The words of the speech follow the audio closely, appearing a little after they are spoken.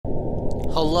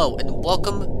Hello and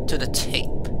welcome to the tape.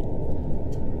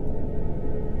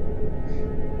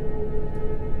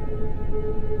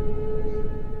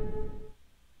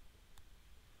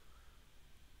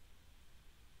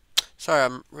 Sorry,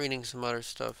 I'm reading some other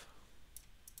stuff.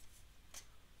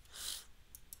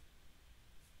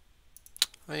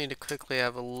 I need to quickly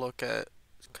have a look at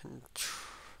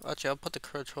Actually, I'll put the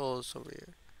controls over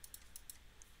here.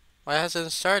 Why hasn't it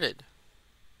started?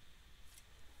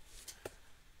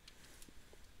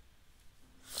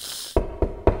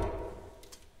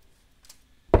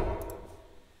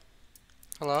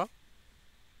 Hello?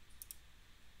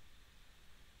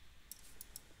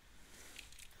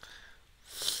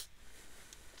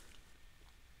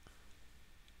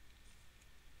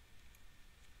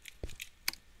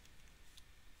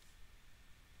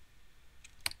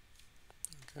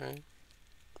 Okay.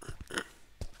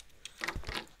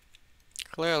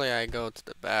 Clearly I go to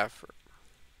the bathroom.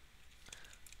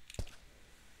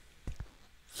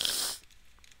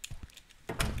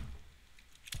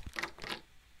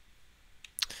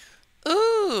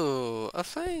 Ooh, a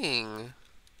thing.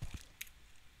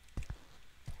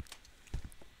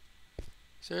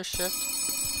 Is there a shift?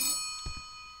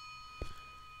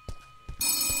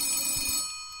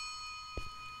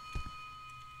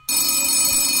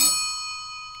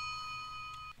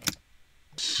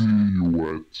 See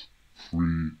you at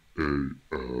 3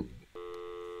 a.m.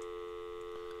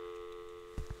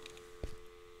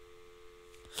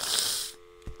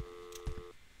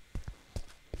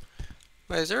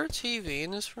 Wait, is there a TV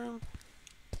in this room?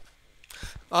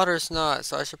 Oh, there's not,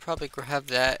 so I should probably grab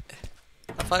that.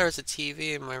 I thought there was a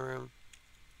TV in my room.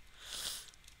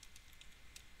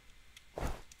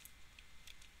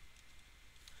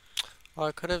 Oh,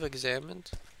 I could have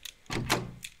examined.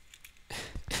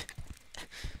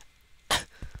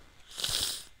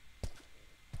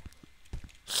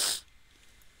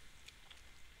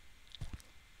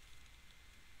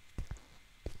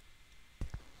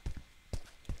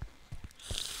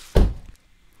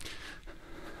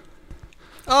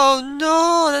 Oh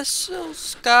no, that's so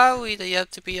scary that you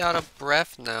have to be out of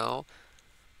breath now.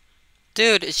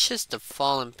 Dude, it's just a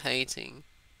fallen painting.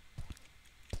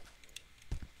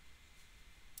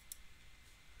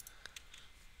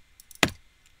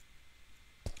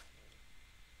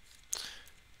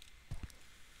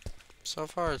 So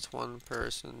far it's one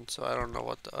person, so I don't know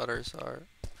what the others are.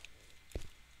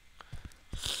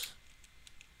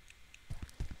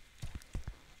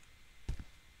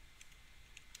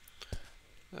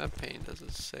 That paint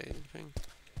doesn't say anything.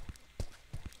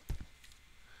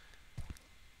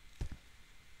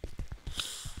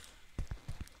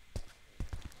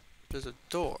 There's a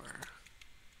door.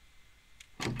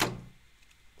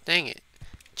 Dang it.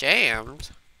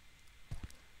 Jammed?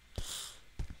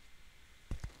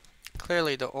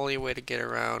 Clearly the only way to get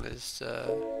around is,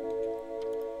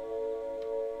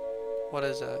 what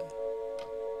is that?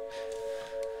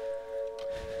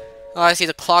 Oh, I see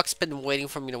the clock's been waiting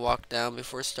for me to walk down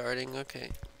before starting. Okay.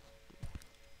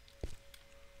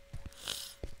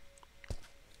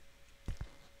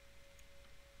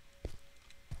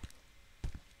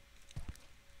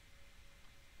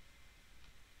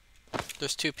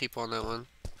 There's two people on that one.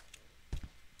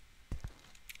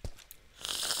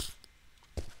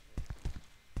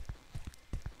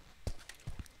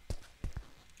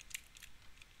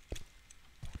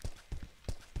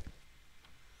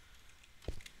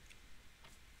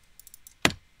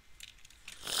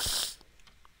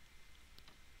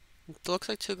 It looks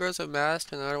like two girls with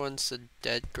masks, and another one's a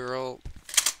dead girl.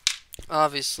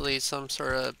 Obviously some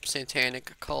sort of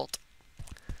satanic cult,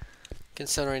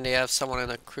 considering they have someone in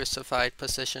a crucified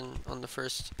position on the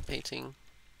first painting.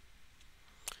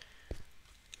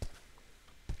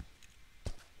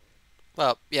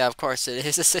 Well, yeah, of course it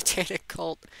is a satanic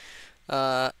cult.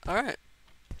 Alright.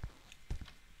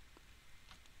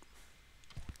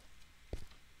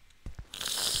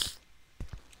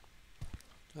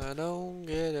 I don't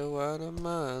get it, what am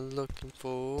I looking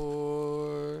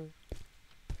for?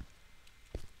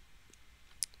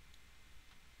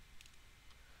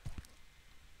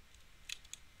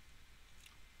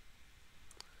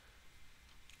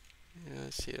 Yeah, I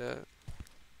see that.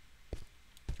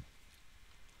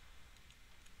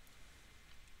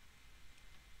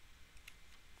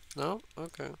 No?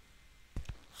 Okay.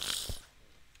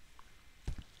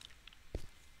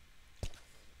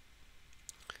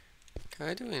 Can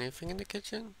I do anything in the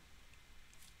kitchen?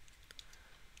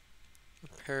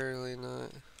 Apparently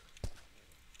not.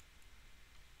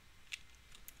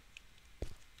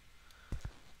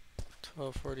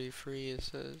 12:43 it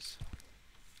says.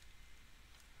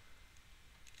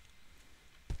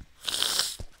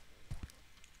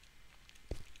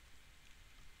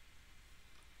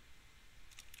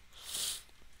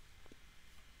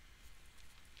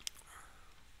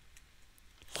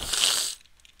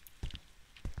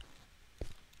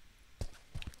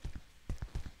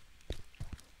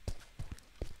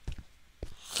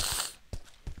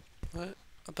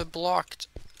 I've been blocked.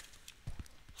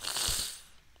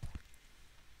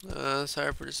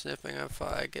 Sorry for the sniffing. If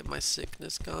I get my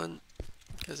sickness gone,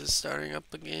 because it's starting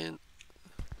up again.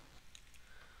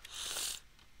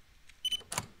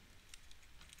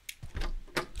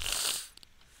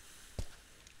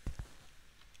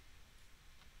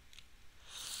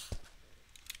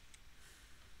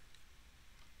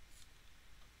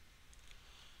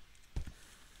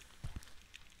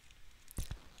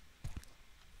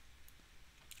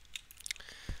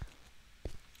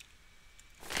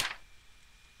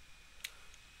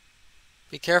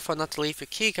 Be careful not to leave your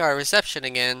keycard reception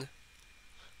again.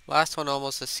 Last one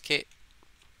almost escaped.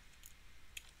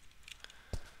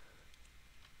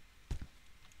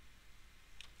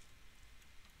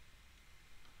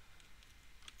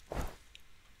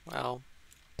 Wow.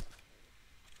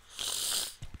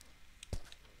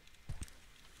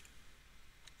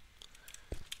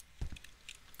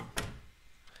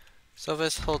 So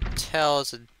this hotel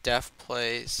is a deaf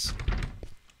place.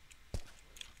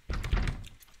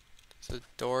 The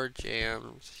door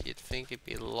jammed. You'd think it'd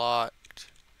be locked.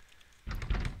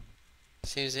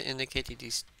 Seems to indicate that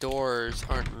these doors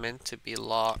aren't meant to be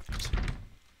locked.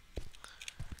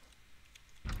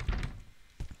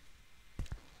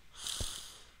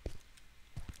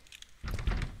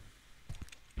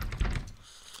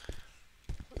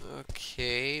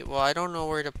 Okay, well I don't know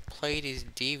where to play these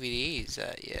DVDs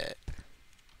at yet.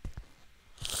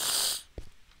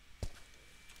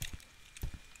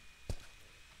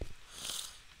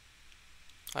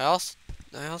 I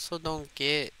also don't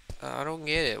get, I don't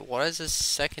get it. What has this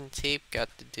second tape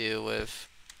got to do with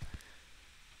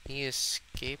me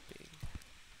escaping?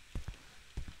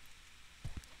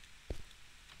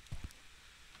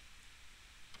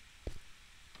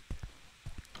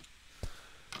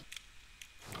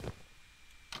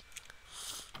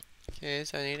 Okay,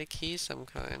 so I need a key some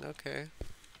kind, okay.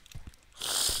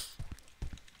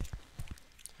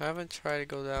 I haven't tried to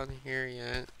go down here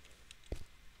yet.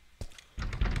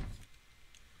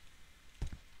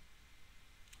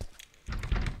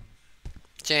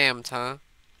 Jammed, huh?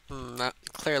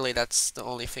 Clearly that's the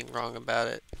only thing wrong about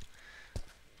it.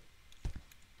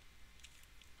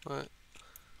 What?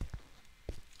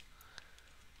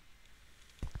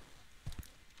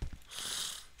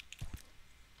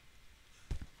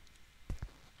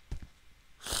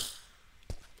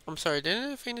 I'm sorry,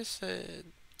 didn't I finish the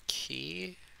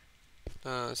key?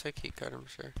 No, it's a key card, I'm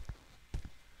sure.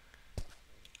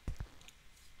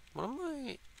 What am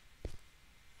I?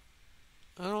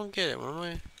 I don't get it. What am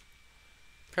I?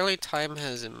 Apparently time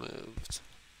hasn't moved.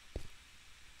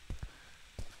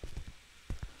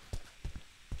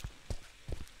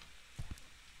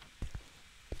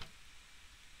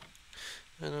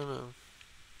 I don't know.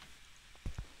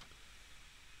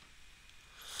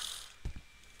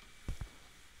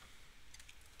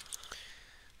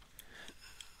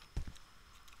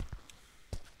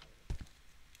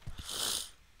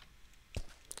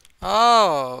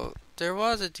 Oh, there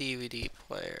was a DVD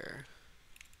player.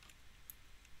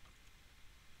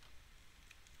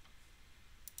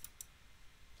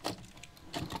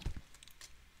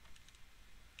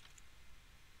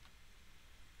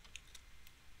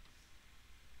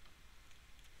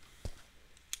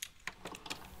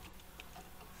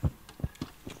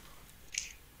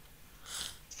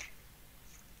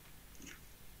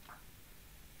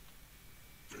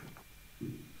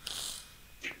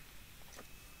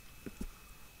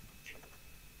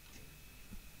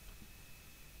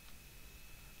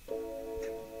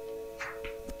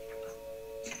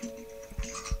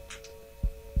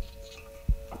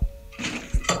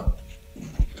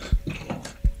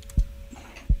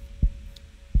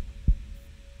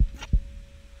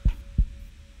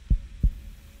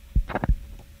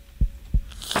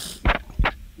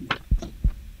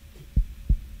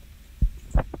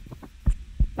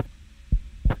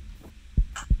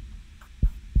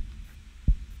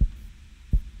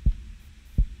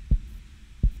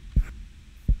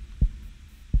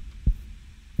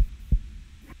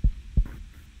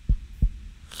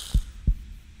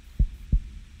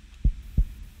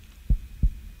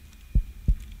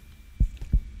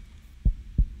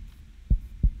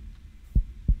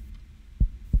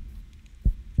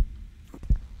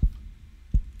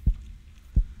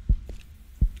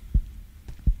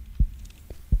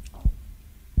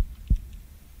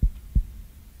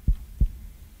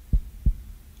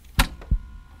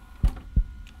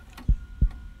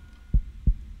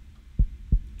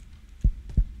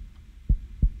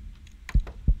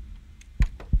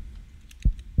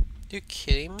 You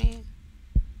kidding me?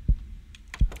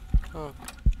 Oh.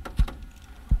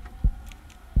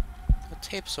 The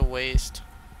tape's a waste.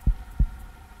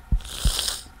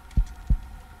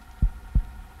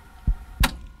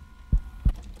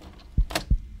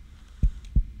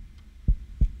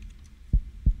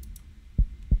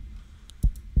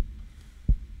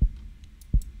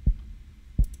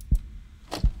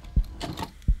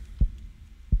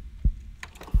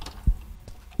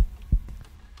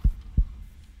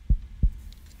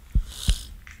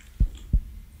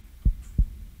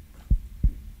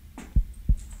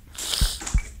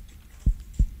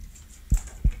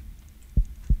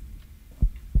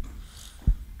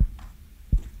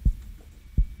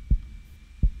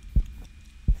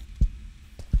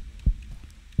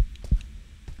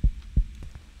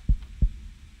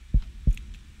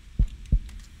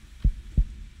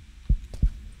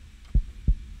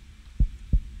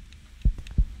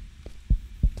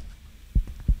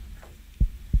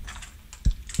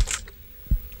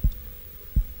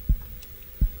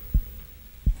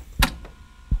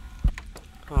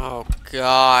 Oh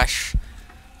gosh.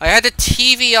 I had the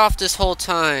TV off this whole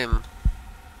time.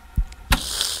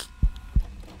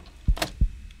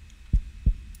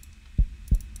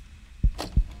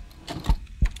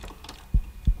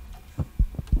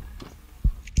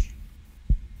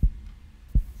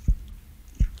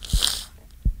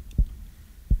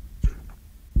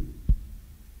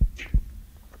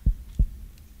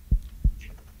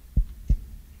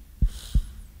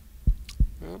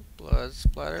 Oh, blood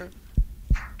splatter.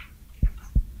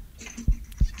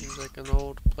 Seems like an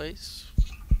old place.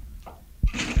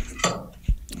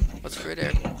 What's through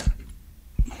there?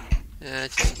 Yeah,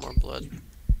 it's just more blood.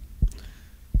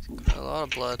 It's quite a lot of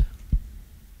blood.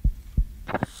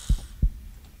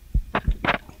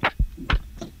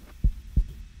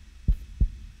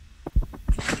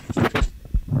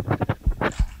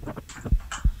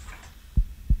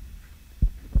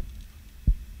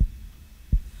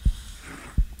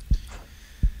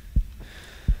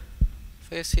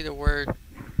 If I see the word,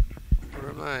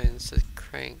 never mind, it says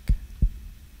crank.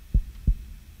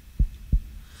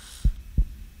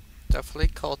 Definitely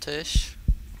cultish.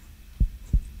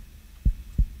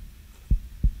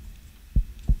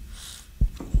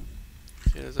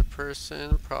 There's a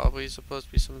person, probably supposed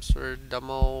to be some sort of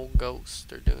dumb old ghost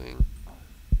they're doing.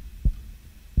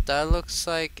 That looks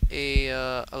like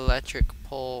a electric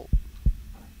pole.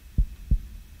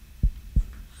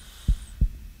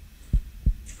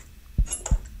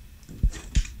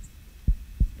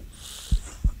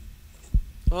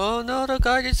 Oh no, the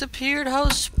guy disappeared. How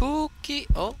spooky.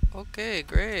 Oh, okay,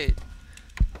 great.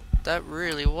 That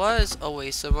really was a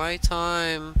waste of my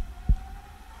time.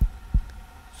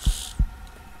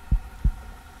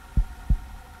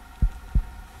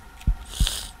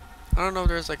 I don't know if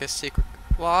there's like a secret.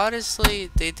 Well, honestly,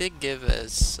 they did give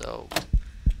us, so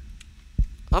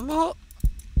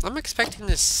I'm expecting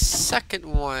the second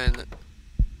one.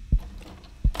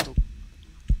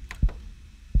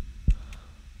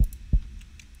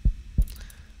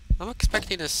 I'm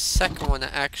expecting the second one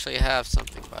to actually have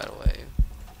something, by the way.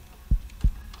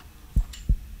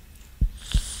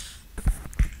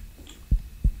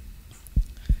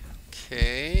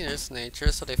 Okay, there's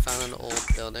nature, so they found an old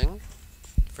building.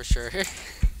 For sure.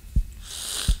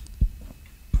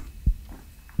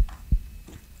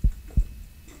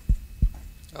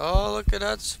 Oh, look at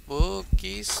that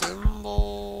spooky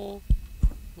symbol.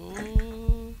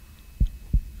 Ooh.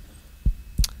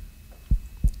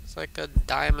 It's like a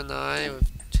diamond eye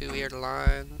with two weird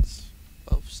lines,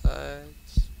 both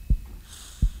sides.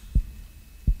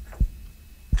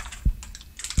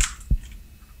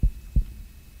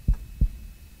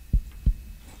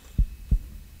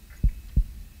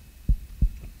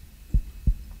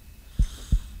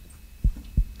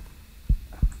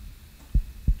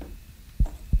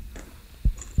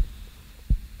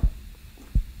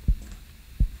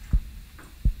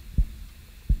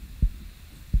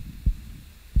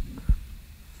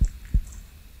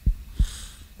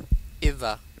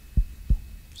 Eva.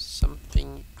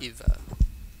 Something Eva.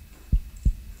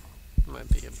 Might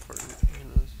be important.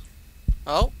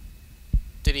 Oh!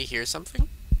 Did he hear something?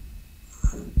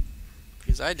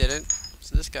 Because I didn't.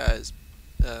 So this guy's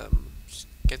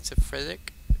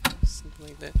schizophrenic. Something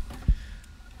like that.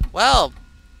 Well,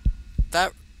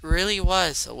 that really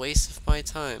was a waste of my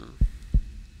time.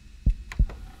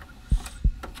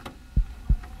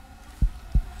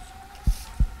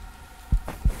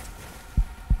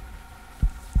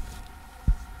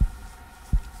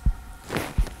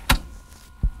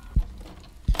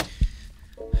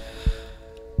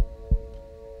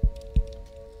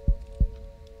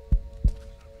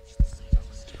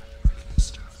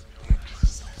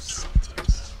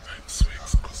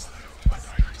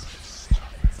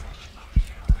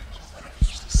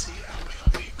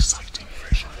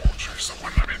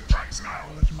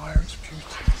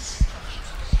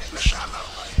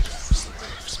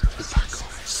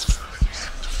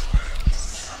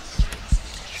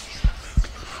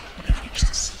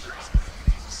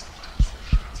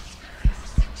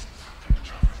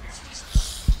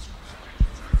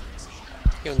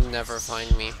 You'll never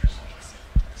find me.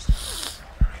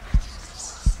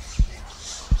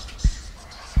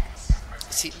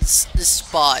 See, this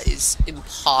spot is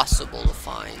impossible to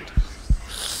find.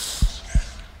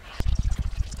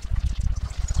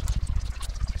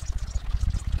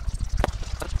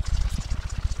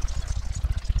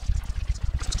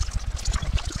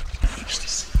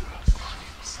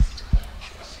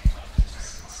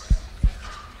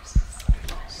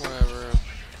 Whatever.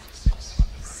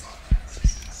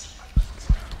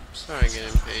 I'm starting to get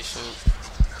impatient.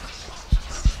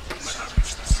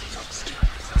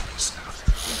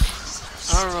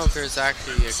 I don't know if there's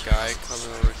actually a guy coming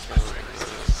over to me.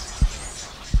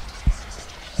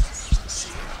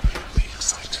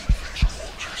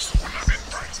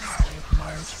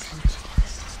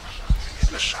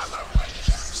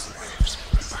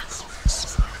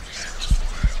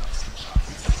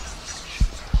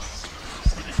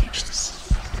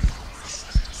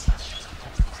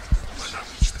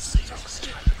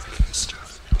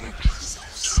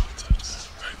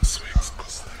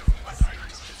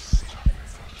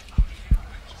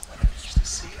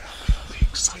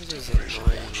 It is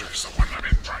annoying.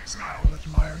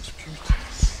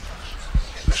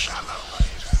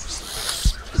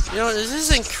 You know, this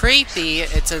isn't creepy,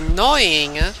 it's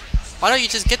annoying. Why don't you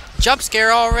just get the jump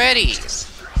scare already? At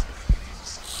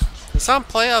some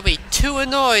point I'll be too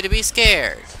annoyed to be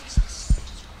scared.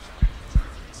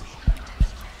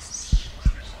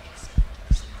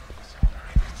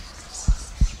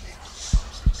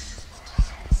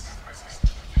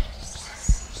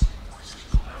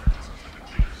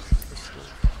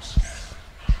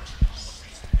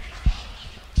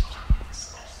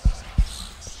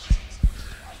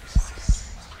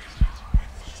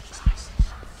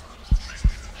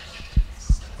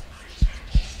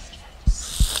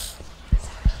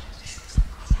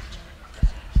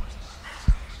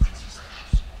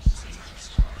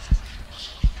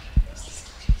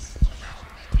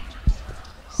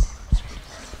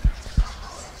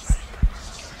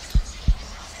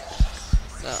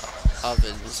 The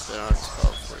oven's been on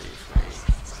 12:43.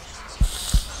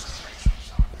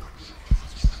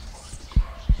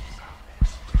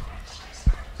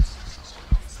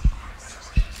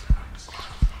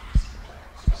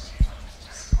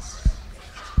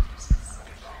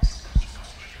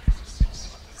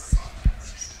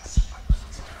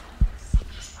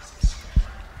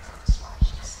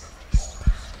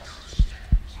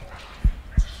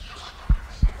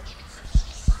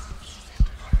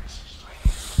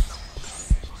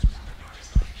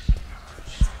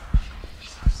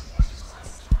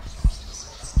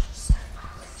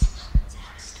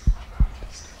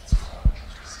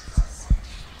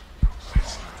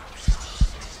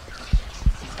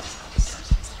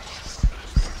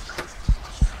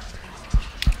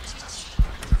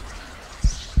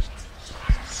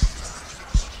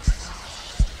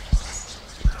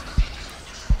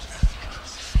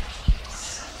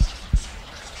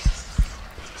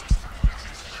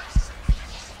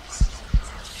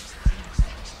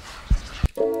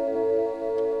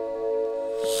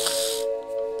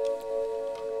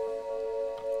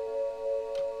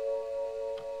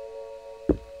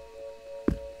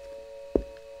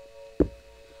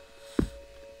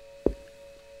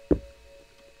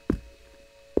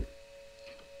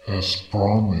 As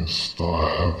promised, I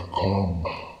have come.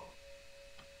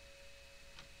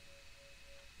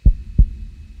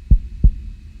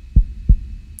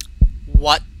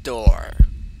 What door?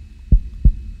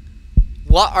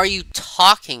 What are you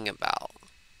talking about?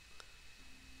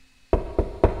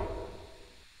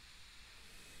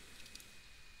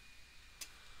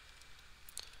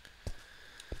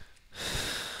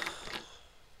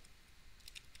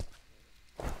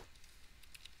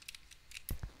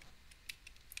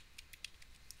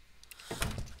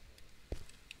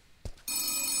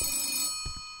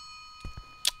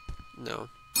 No.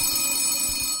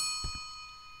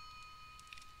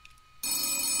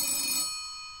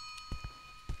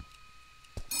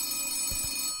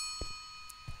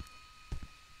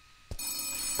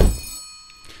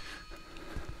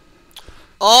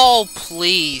 Oh,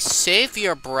 please, save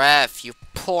your breath, you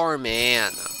poor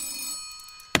man.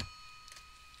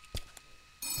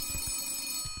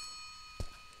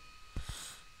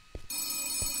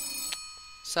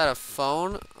 Is that a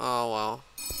phone? Oh, well.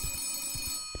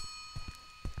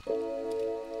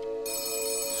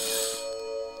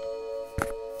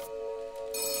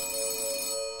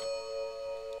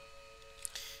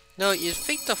 No, you'd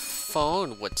think the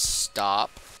phone would stop.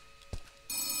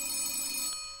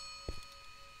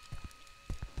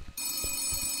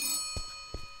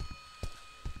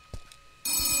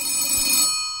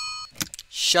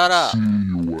 Shut up. See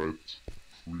you at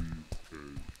 3 a.m.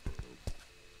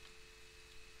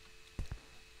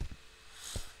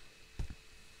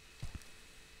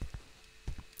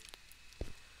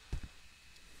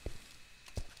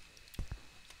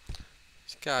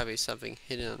 There's gotta be something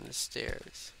hidden on the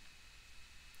stairs.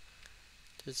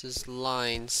 There's this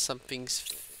line. Something's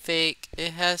fake.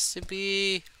 It has to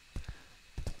be.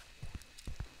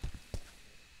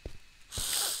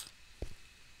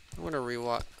 I'm gonna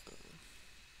rewatch.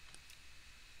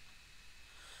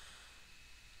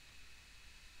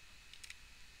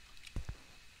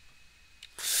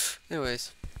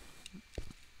 Anyways.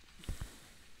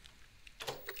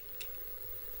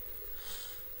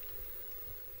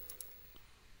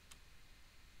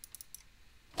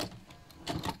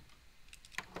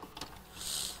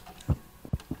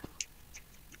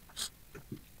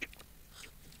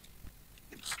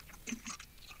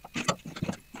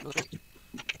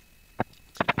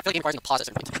 the game requires you to pause at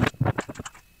a certain point.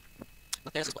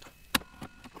 Okay, this is what.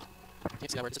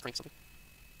 Can't see that word, just bring something.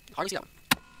 How do we see that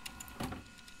one?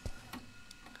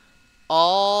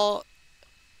 All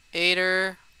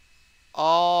Aider,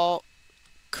 all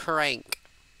crank.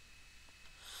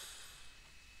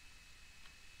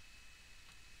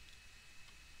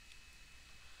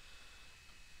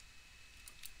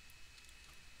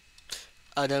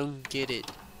 I don't get it.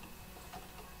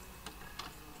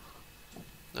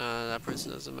 Nah, that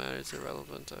person doesn't matter. It's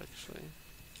irrelevant, actually.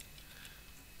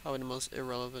 Probably the most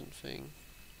irrelevant thing.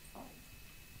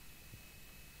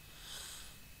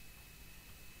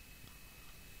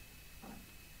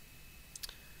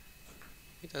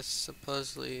 I think that's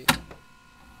supposedly...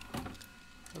 I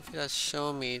think that's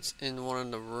showing me it's in one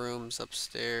of the rooms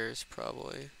upstairs,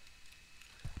 probably.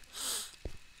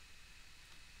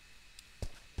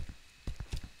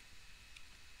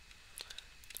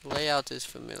 The layout is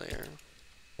familiar.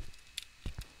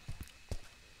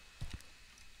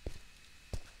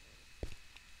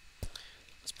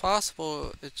 It's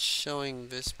possible it's showing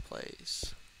this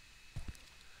place.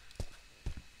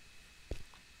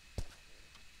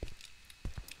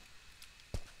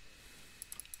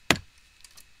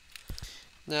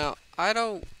 Now, I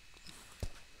don't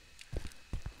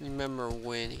remember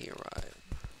when he arrived.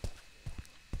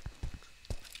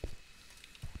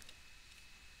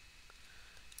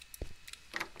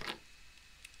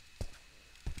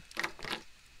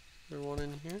 Is there one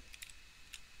in here?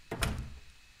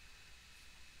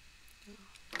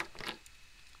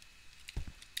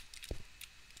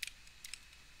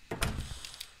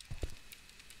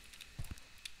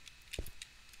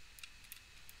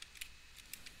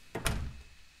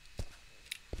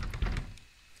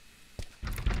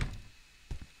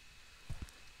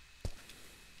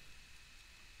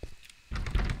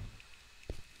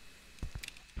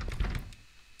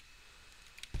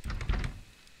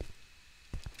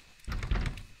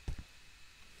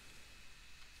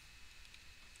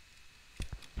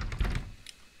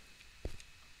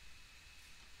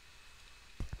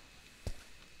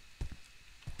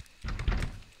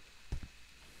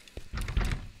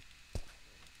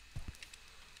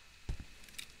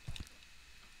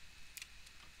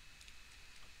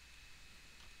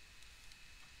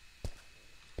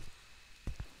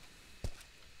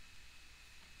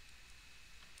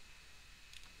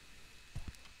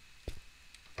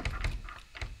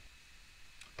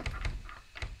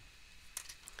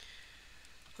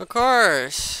 Of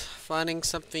course, finding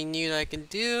something new that I can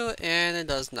do, and it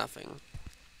does nothing.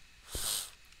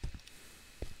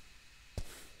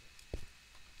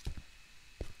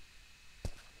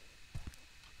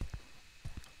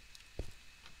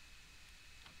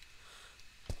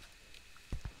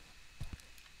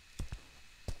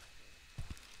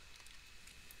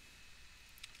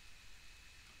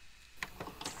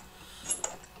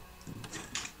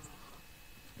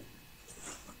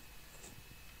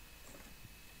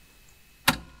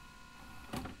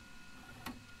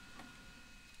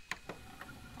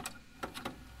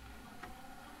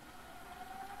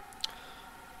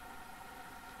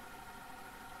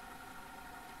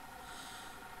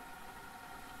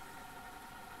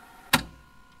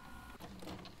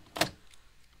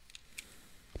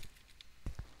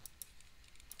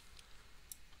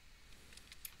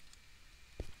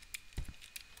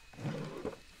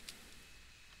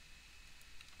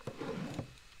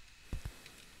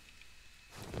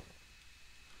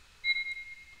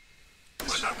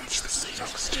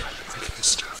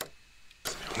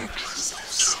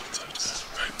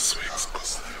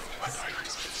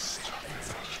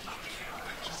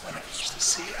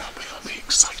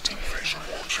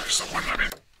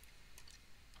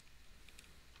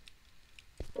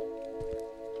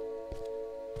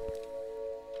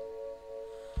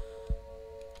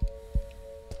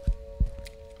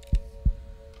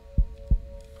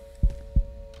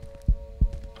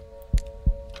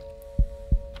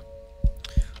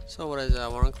 So what is that,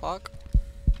 1 o'clock?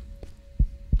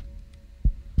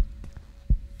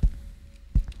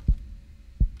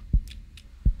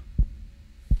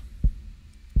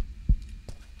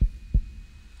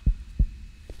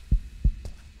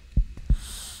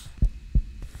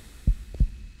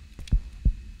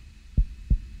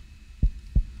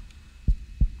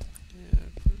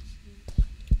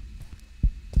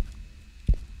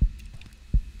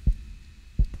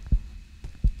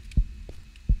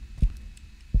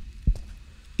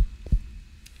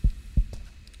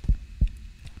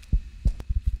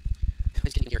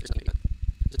 It's getting here or something like that.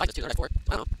 Is it 5 to 2 or 4?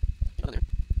 I don't know. Get on there.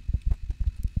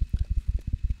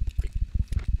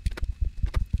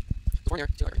 There's 4 in here,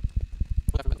 2 over here.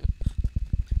 Whatever I'm doing.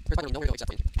 There's probably nowhere to go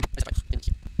except in here. Except in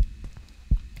here.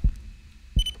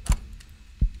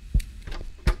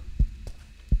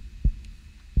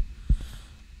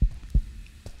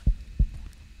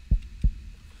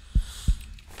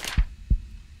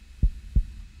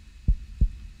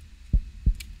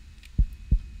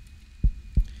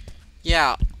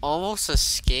 Yeah, almost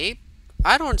escape?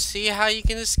 I don't see how you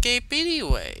can escape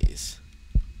anyways.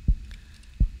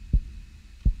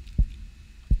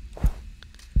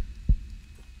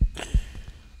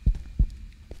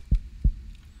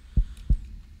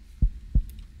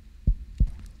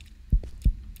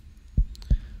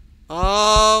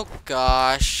 Oh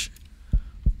gosh.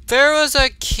 There was a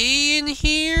key in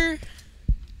here?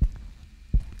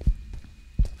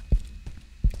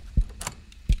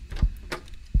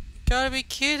 Gotta be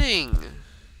kidding.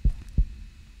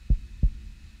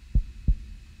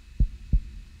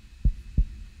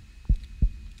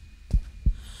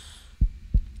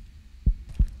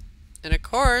 And of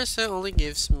course, it only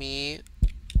gives me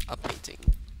a painting.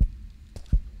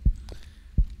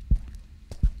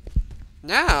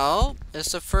 Now,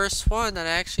 it's the first one that I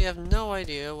actually have no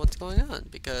idea what's going on,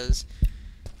 because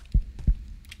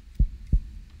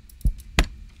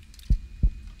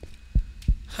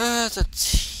the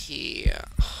tea.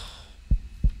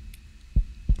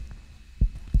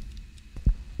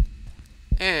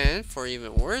 And for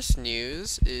even worse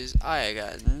news is I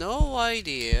got no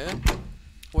idea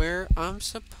where I'm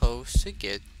supposed to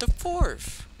get the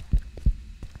fourth.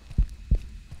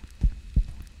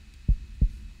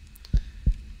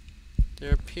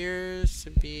 There appears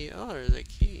to be, oh, there's a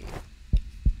key.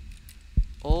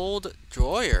 Old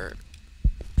drawer.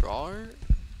 Drawer?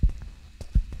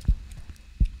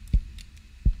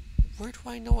 Where do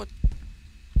I know what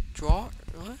drawer?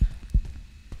 What?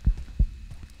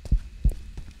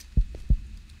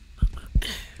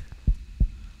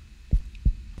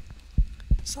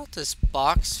 It's not this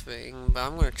box thing, but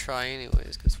I'm gonna try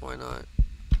anyways, because why not?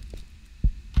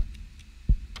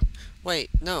 Wait,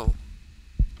 no.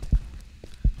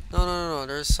 No,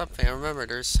 there's something. I remember,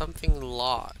 there's something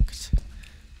locked.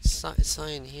 It's not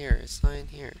in here. It's not in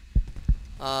here.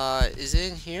 Is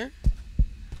it in here?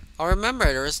 I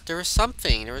remember, there was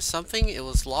something. There was something, it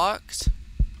was locked.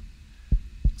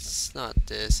 It's not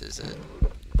this, is it?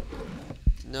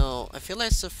 No, I feel like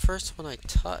it's the first one I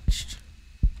touched.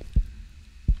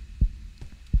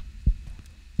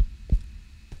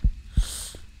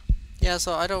 Yeah,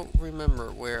 so I don't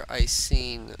remember where I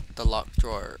seen the locked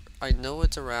drawer. I know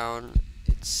it's around,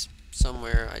 it's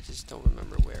somewhere, I just don't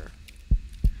remember where.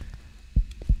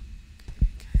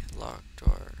 Okay, locked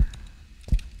drawer.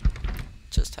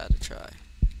 Just had to try.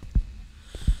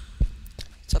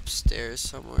 It's upstairs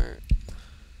somewhere.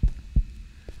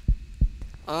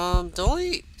 The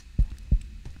only...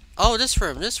 Oh, this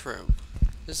room.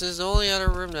 This is the only other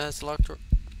room that has locked drawer.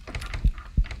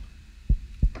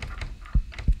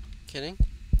 Kidding?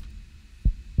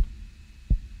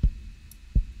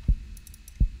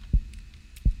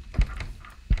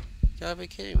 You gotta be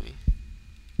kidding me.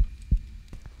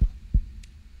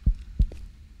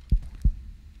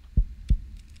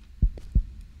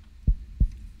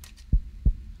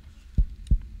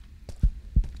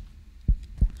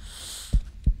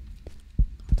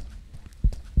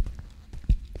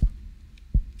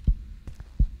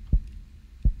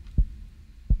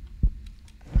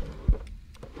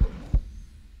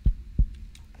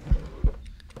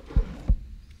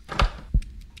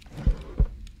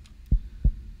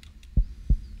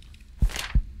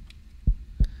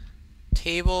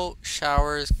 Table,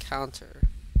 showers, counter.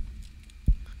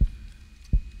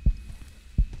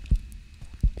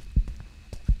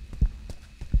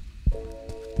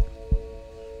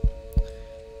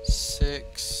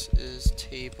 Six is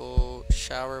table,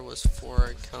 shower was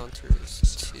 4, counter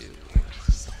is 2.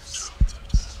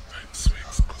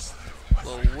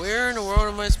 Well, where in the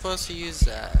world am I supposed to use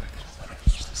that?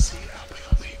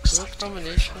 Is it a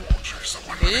combination?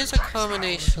 It is a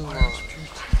combination lock.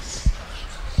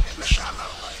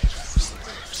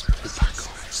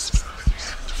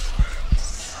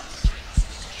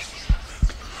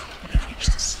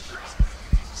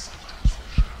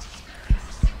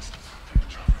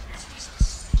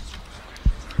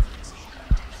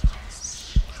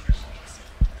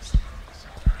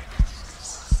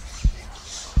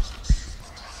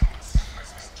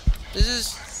 This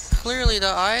is clearly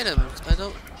the item. I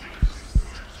don't...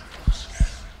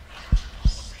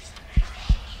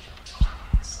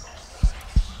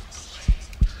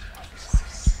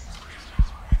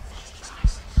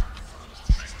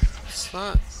 It's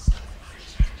not...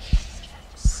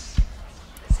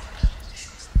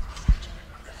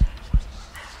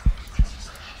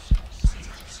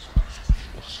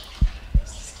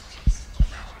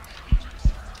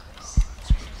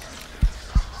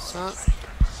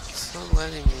 It's not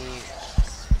letting me...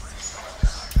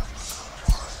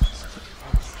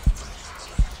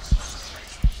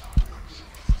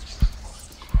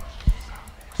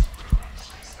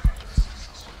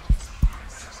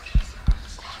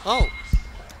 Oh!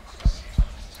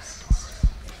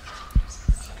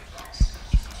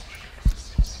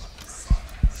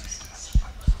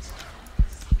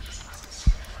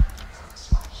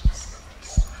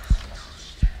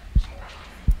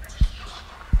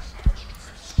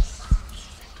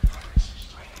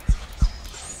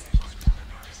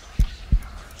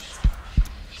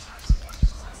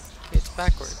 It's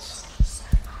backwards.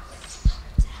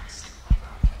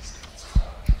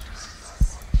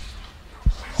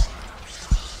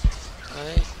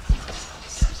 Alright.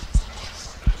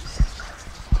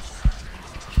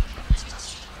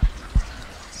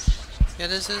 Yeah,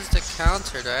 this is the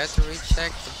counter. Do I have to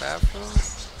recheck the bathroom?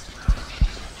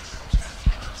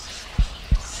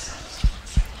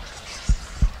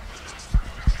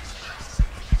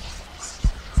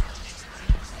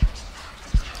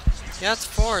 Yeah, it's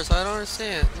 4, so I don't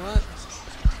understand. What?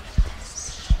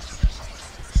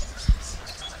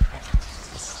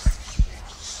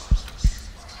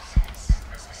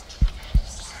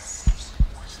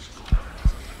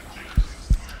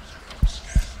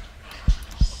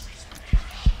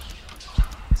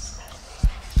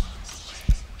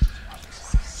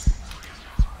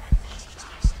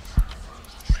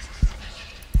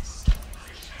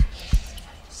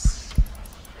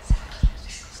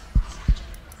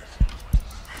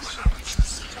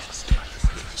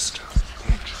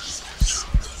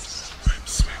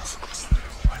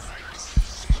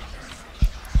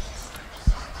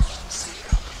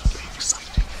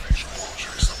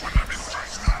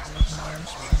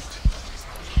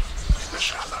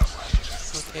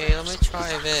 Okay, let me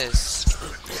try this.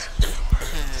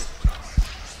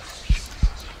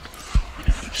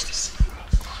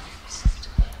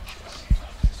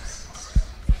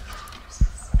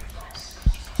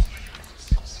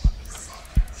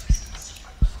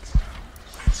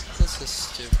 This is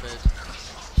stupid.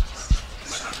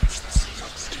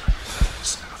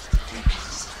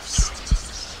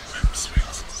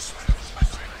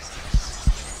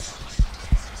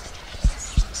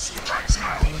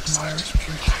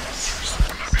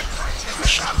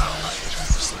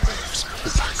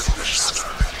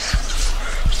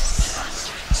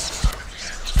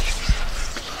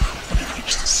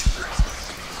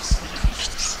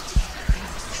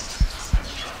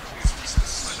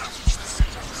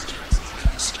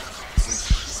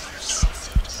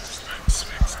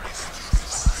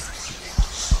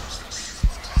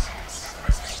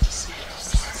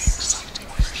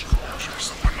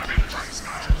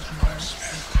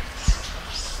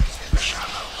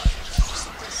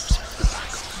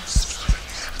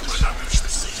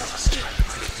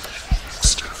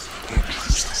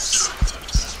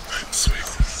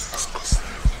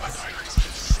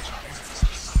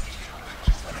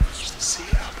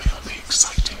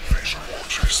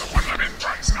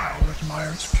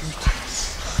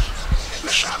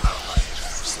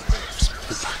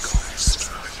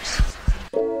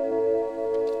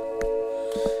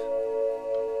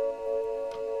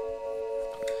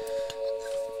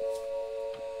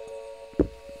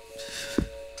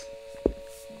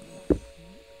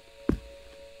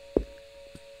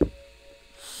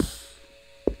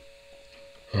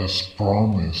 As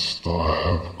promised, I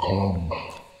have come.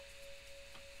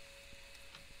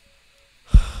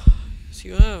 So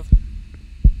you have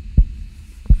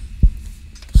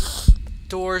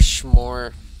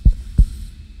Dorshmore.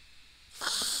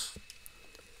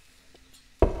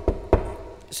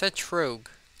 Is that Trogue?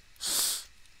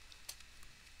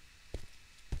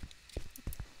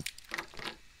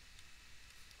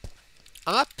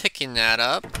 I'm not picking that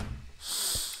up.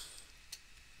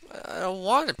 I don't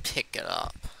want to pick it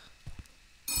up.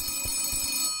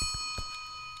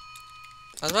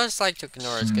 I'd just like to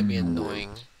ignore it. It's gonna be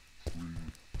annoying.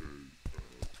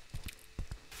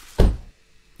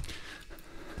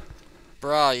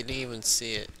 Bruh, you didn't even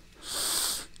see it.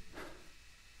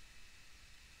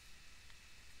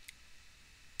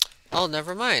 Oh,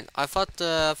 never mind. I thought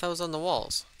it was on the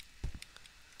walls.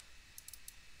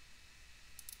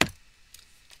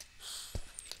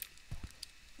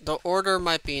 The order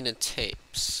might be in the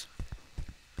tapes.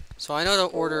 So I know the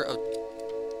order of...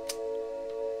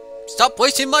 Stop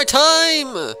wasting my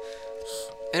time!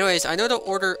 Anyways, I know the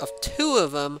order of 2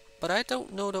 of them, but I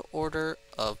don't know the order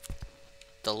of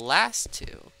the last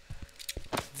 2.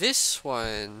 This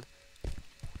one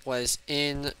was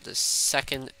in the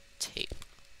second tape.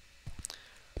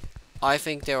 I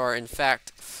think there are in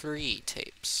fact 3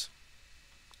 tapes.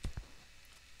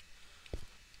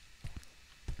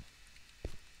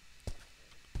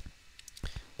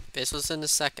 This was in the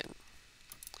second.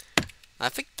 I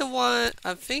think the one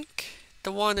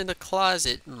in the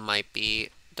closet might be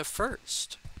the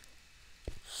first.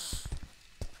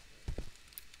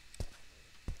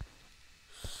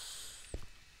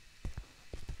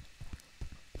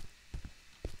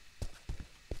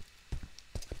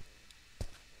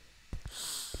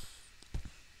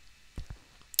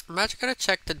 I'm actually gonna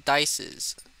check the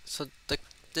dices. So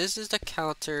this is the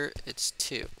counter, it's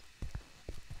 2.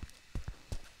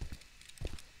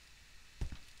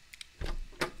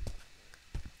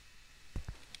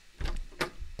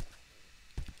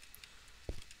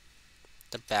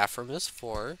 The bathroom is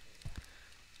 4.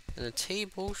 And the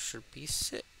table should be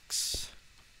 6.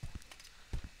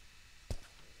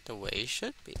 The way it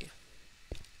should be.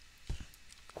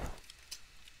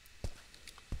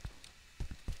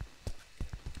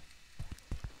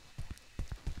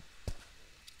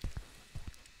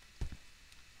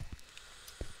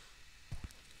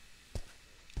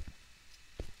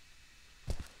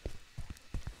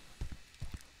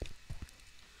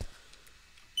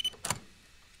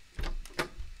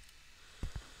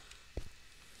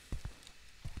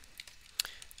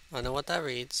 I know what that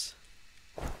reads.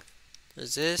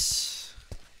 There's this.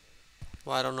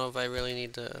 Well, I don't know if I really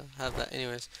need to have that.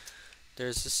 Anyways,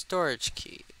 there's the storage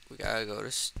key. We gotta go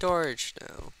to storage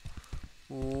now.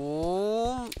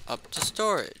 Up to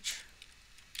storage.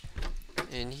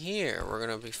 In here, we're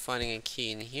gonna be finding a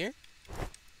key in here.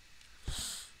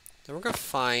 Then we're gonna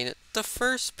find the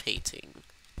first painting.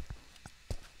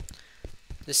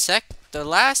 The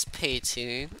last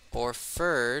painting, or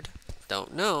third,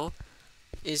 don't know,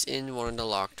 is in one of the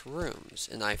locked rooms.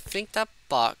 And I think that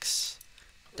box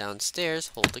downstairs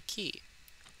holds the key.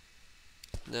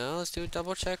 Now let's do a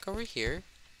double check over here.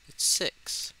 It's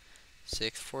 6.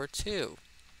 642.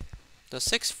 No,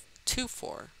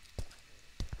 624.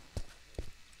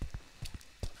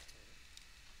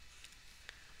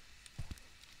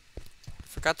 I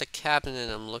forgot the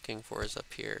cabinet I'm looking for is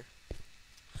up here.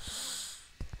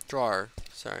 Drawer,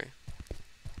 sorry.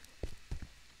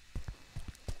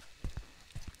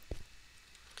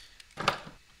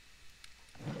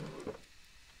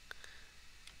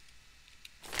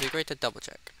 It'd be great to double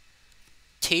check.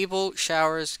 Table,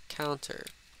 showers, counter.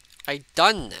 I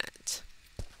done that.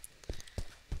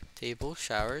 Table,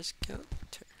 showers,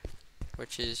 counter.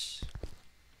 Which is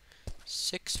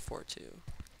 642.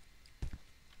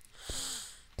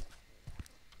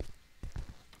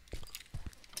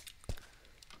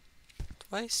 Do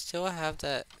I still have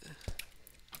that?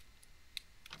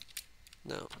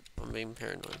 No, I'm being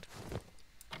paranoid.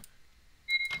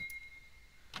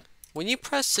 When you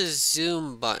press the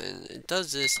zoom button, it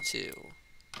does this too.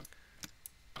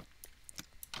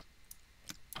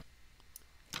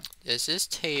 This is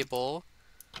table.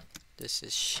 This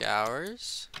is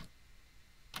showers.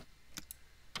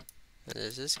 And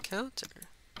this is counter.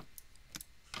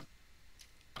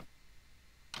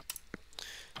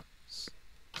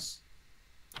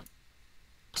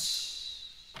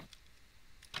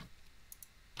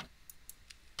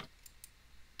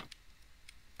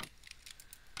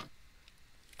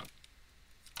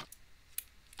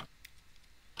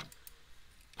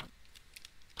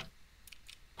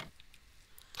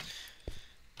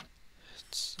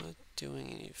 It's not doing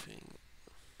anything.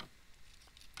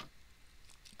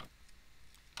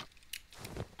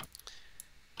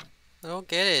 I don't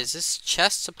get it. Is this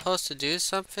chest supposed to do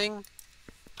something?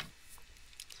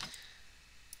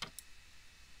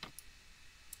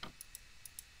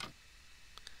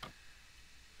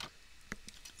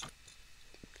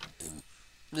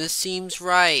 This seems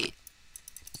right.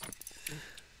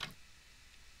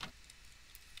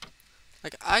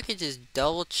 Like, I could just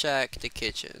double check the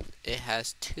kitchen. It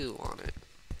has 2 on it.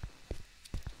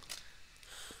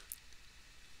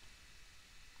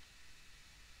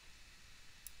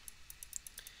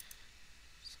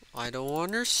 So I don't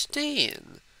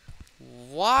understand.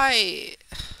 Why?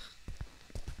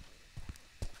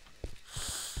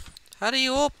 How do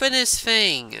you open this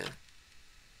thing?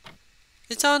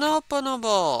 It's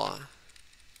unopenable.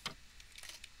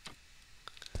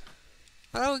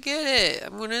 I don't get it.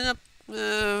 I'm gonna end up...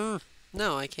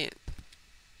 no, I can't.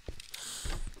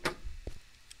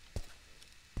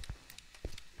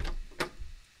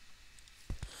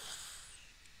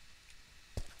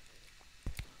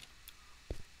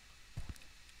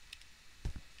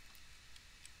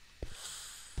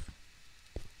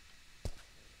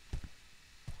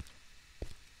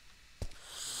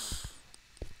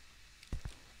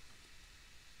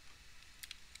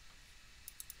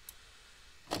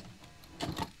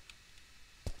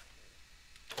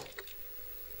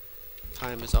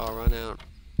 Time is all run out.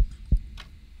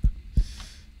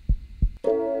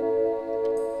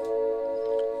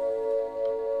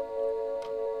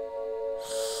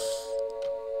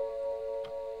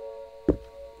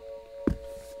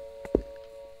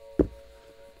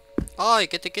 Oh, you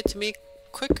get to me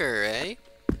quicker, eh?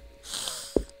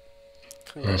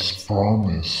 As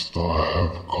promised, I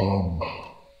have come.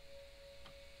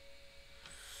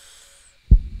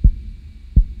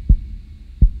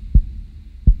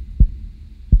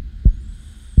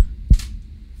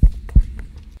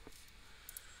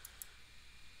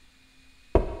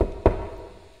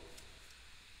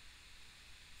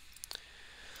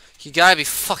 You gotta be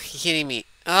fucking kidding me.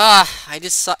 I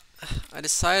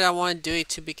decided I want to do a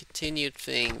to be continued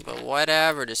thing, but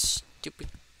whatever. This stupid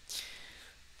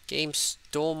game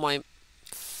stole my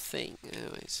thing.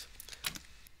 Anyways,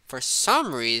 for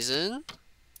some reason,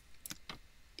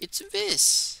 it's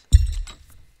this.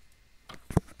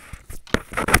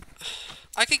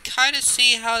 I could kind of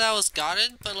see how that was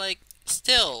gotten, but like,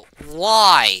 still,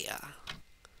 why?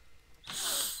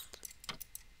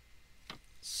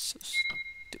 So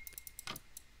stupid.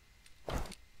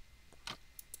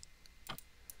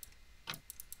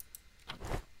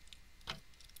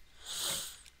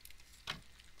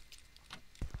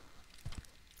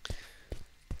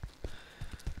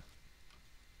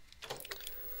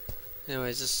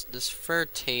 Anyways, this fur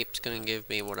tape's gonna give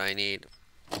me what I need.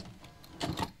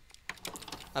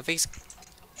 I think.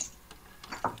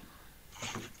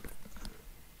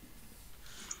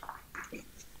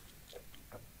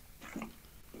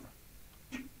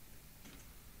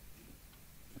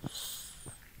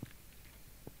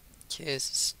 Okay, it's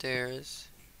the stairs.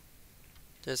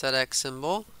 There's that X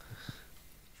symbol.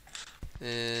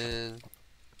 And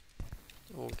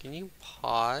oh, can you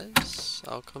pause?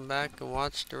 I'll come back and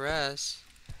watch the rest.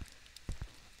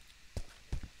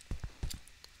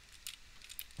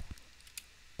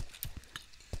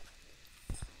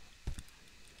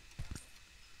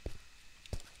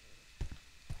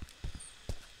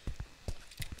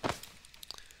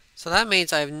 So that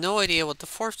means I have no idea what the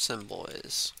fourth symbol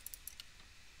is.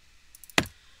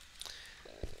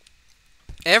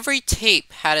 Every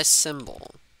tape had a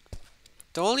symbol.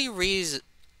 The only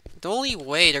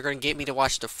way they're gonna get me to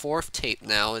watch the fourth tape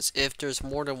now is if there's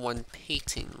more than one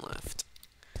painting left.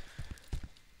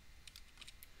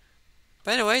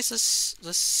 But anyways,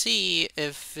 let's see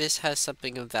if this has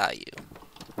something of value.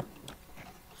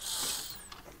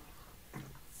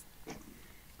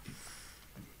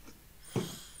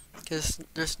 Because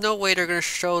there's no way they're gonna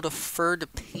show the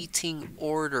third painting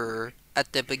order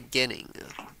at the beginning.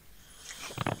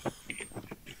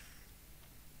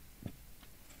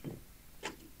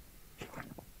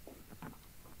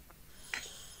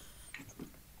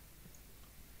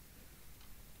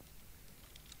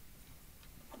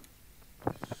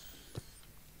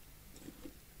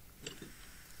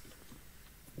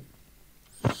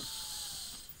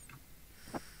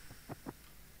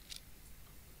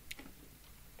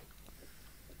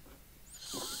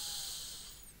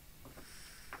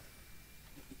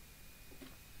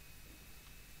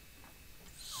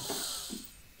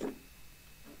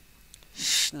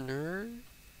 Schnur?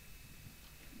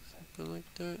 Something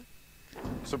like that.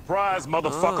 Surprise,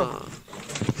 motherfucker.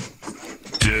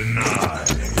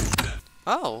 Denied.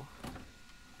 Oh.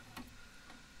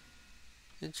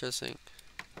 Interesting.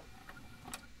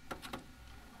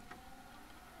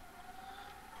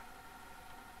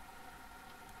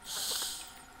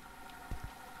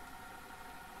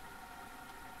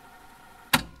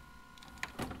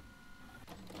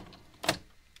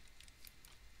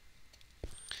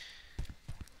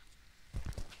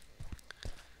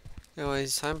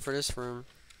 Anyways, time for this room.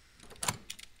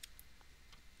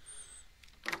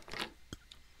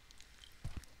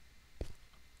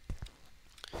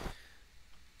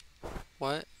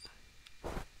 What?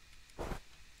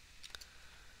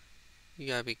 You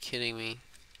gotta be kidding me.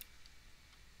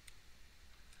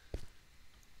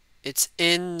 It's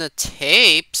in the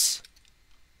tapes?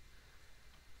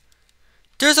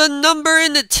 There's a number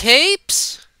in the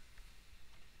tapes?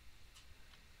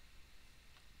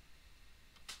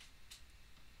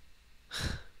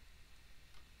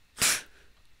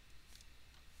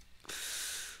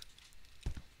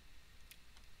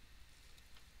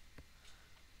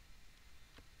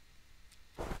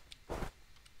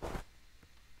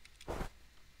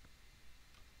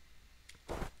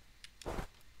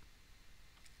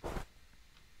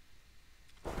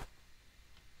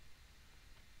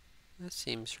 That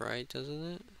seems right, doesn't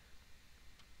it?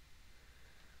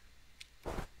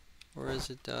 Or is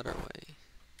it the other way?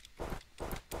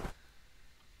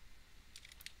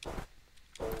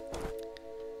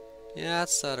 Yeah,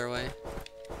 that's the other way.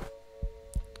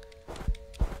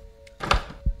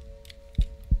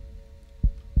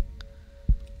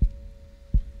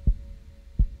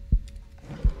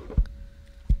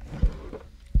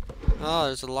 Oh,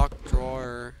 there's a locked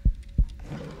drawer.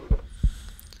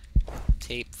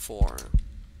 Tape 4.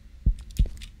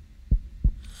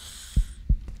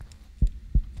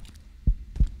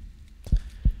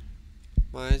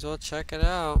 Might as well check it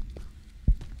out.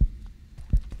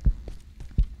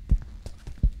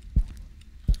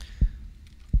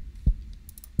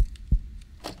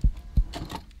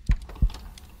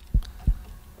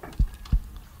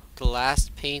 The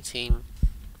last painting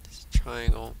is a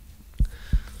triangle.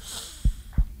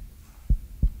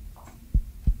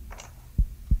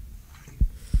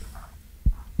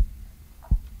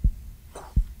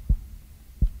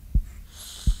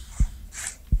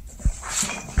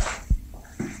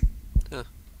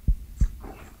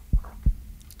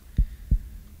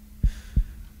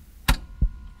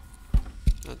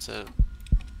 That's it.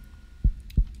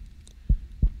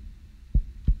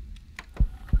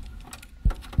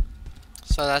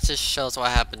 So that just shows what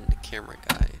happened to the camera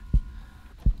guy.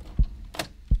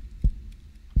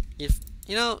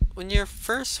 You know, when you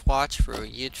first watch through,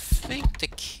 you'd think the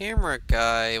camera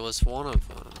guy was one of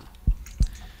them.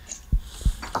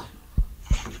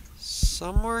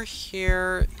 Somewhere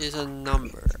here is a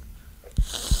number.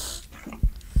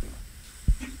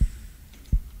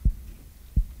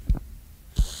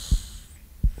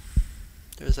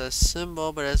 There's a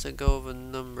symbol, but it doesn't go with a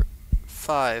number.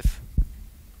 5.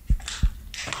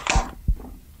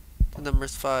 The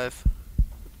number's 5.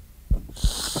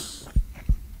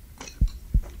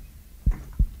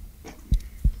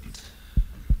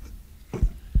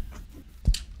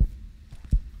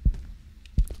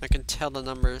 I can tell the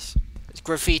numbers. It's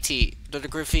graffiti. They're the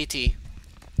graffiti.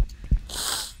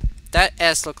 That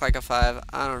S looked like a 5.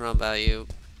 I don't know about you.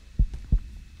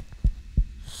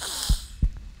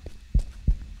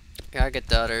 Gotta get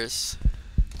the others.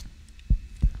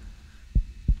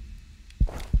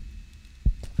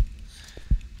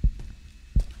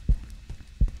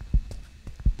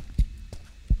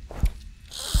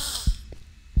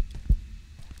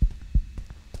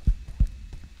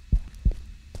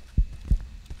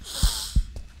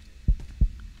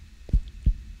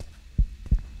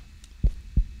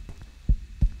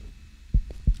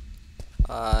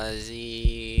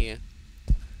 Ozzy.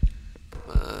 Come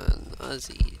on,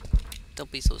 Ozzy. Don't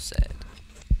be so sad.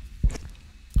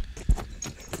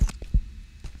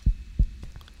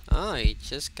 Oh, he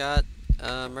just got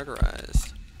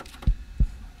murderized.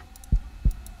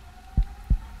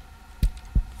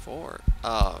 4.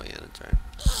 Oh, yeah, that's right.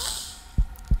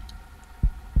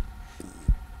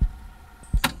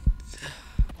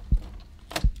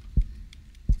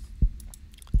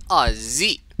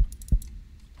 Ozzy.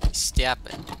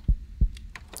 Stepping.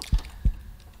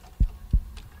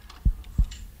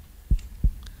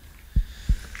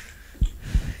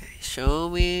 Show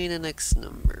me the next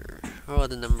number. Or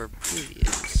the number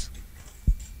previous.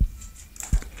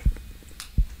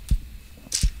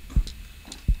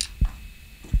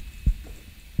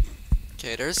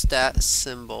 Okay, there's that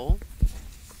symbol.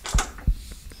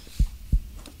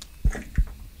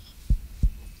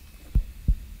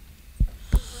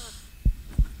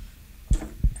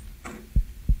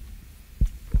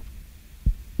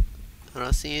 I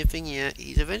don't see anything yet.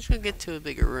 He's eventually gonna get to a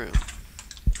bigger room.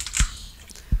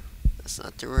 That's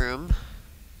not the room.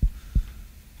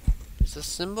 There's a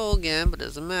symbol again, but it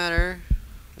doesn't matter.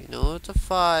 We know it's a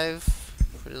 5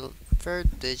 for the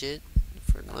third digit,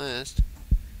 for the last.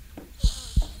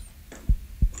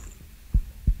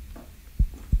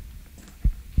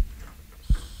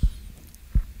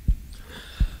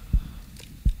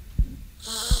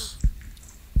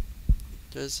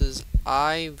 This is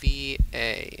IVA.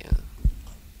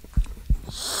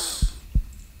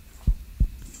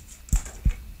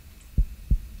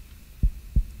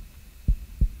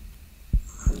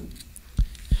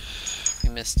 We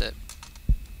missed it.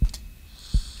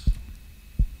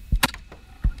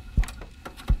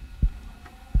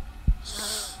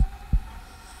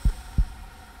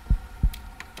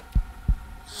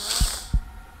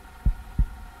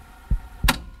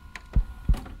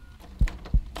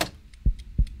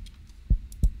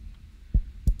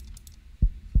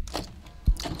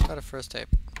 Try the first tape.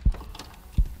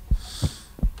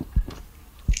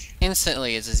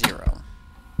 Instantly it's a 0.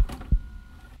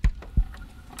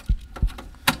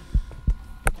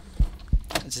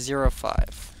 It's a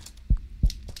 0-5.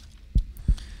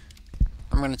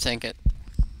 I'm gonna take it.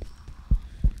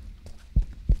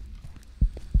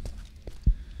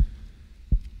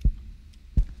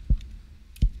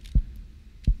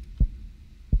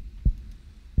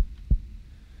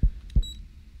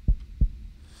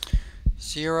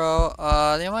 Zero,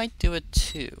 they might do it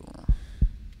too.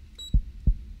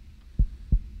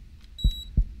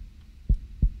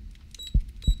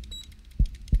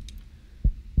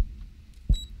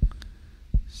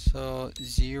 So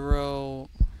 0,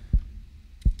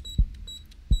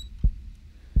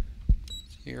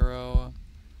 0,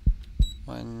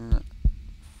 1,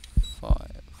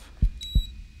 5,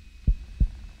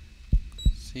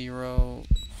 0,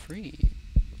 3,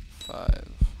 5,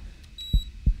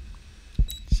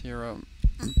 0,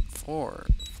 4,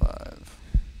 5,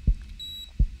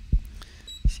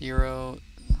 0,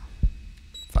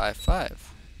 5,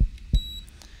 5.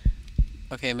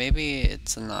 Okay, maybe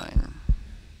it's a 9.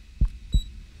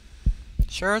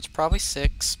 Sure, it's probably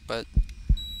 6, but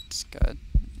it's good.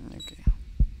 Okay.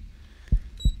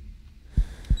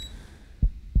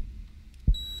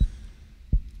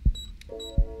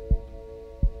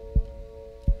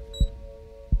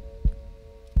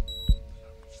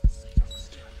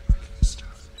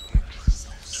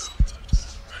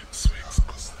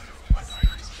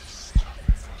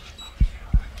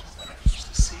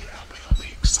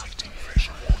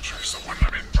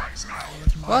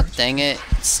 Well, dang it.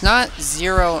 It's not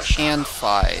 0 and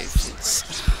 5.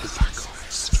 It's...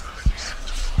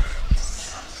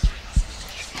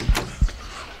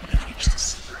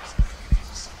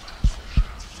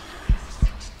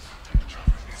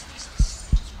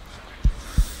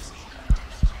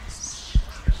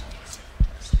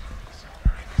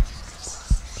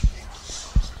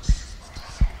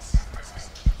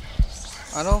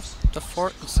 I don't... The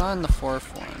fourth... It's not in the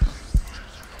fourth one.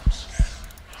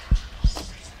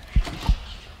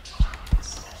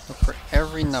 Look for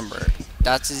every number.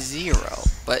 That's 0.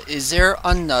 But is there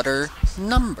another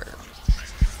number?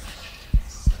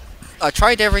 I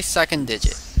tried every second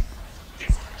digit.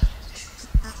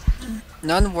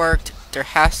 None worked. There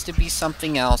has to be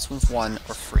something else with 1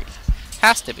 or 3.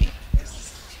 Has to be.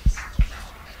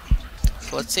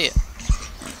 So let's see it.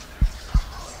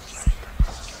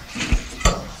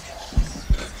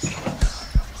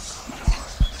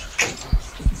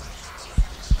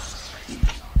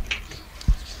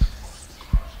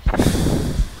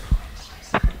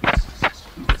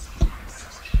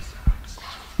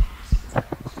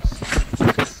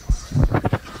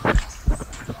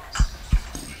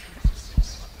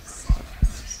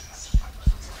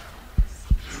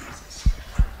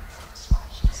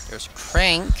 There's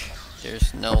crank.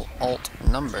 There's no alt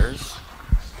numbers.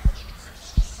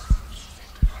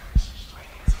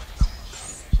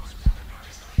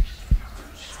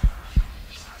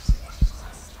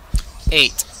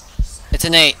 Eight. It's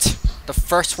an 8. The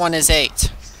first one is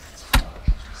 8.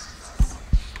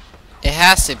 It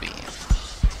has to be.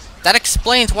 That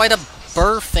explains why the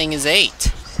burr thing is 8.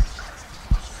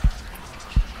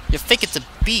 You think it's a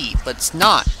B, but it's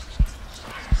not.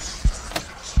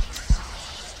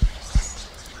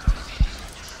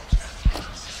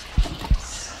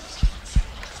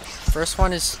 First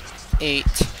one is 8.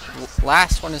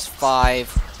 Last one is 5.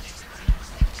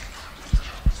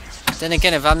 Then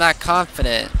again, if I'm not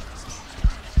confident,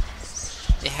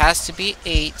 it has to be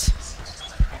 8.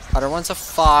 Other one's a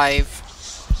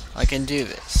 5. I can do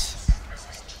this.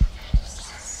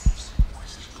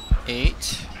 8,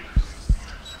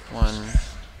 1,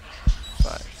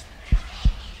 5.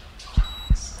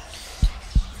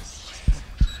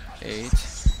 8,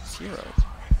 0,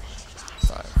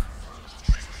 5.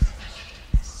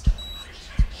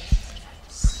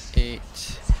 8,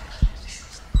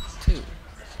 2,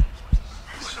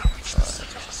 5,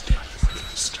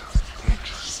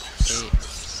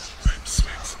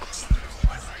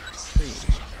 8, 3,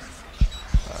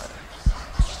 5,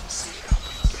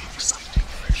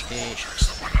 8,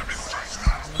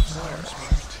 4, 5,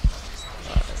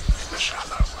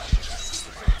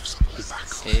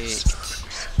 8, 6,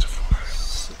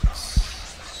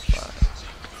 5,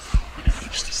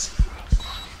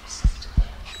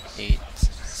 8,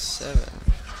 7,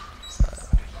 5,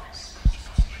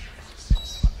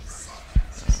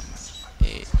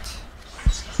 8,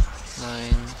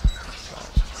 9,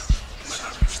 5,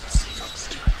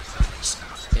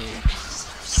 8,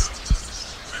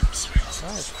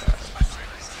 5, 5,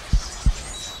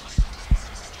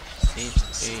 8,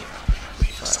 8,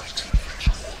 5.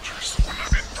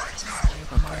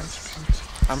 Okay.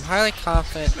 I'm highly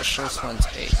confident the first one's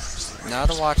 8. Now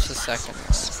to watch the second one.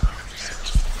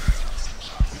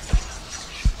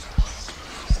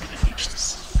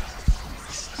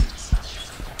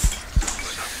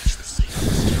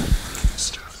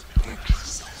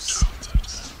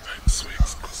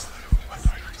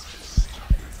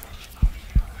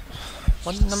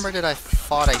 What number did I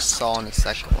thought I saw in the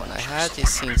second one? I had to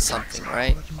seen something,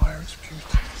 right?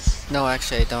 No,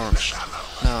 actually I don't.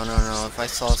 No. If I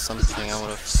saw something, I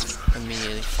would have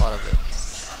immediately thought of it.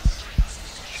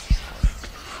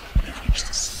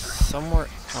 Somewhere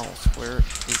else. Where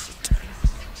is it?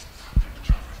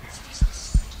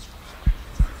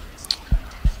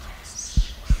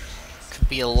 Could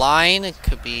be a line. It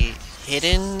could be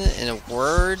hidden in a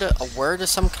word of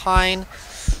some kind.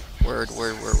 Word.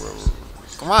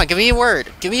 Come on, give me a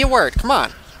word. Give me a word. Come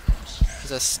on.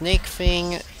 Is a snake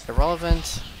thing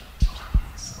irrelevant?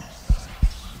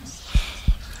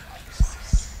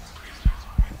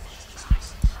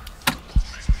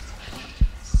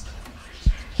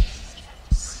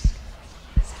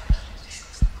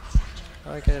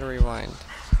 Oh, I gotta rewind.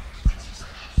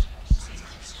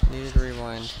 Needed to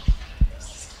rewind.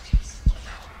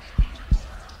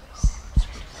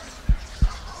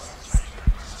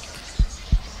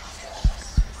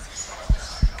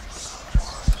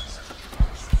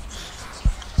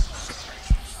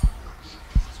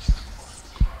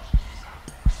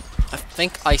 I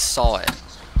think I saw it.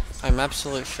 I'm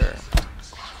absolutely sure.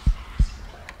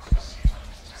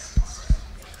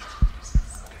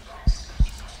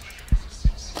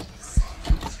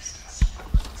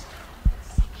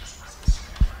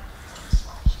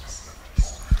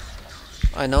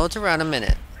 I know it's around a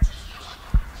minute.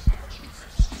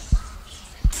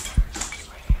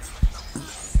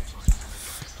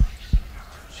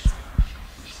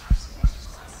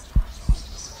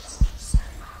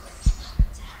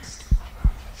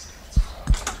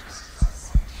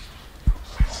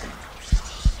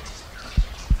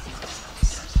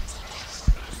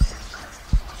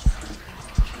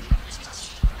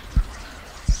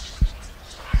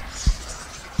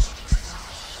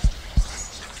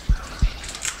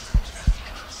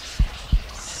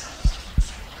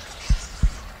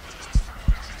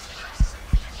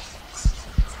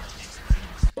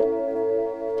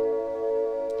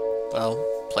 Well,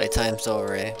 playtime's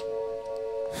over, eh?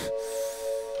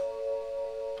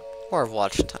 Or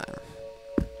watch time.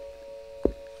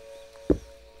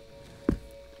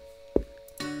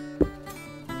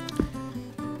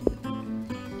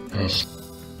 Yes.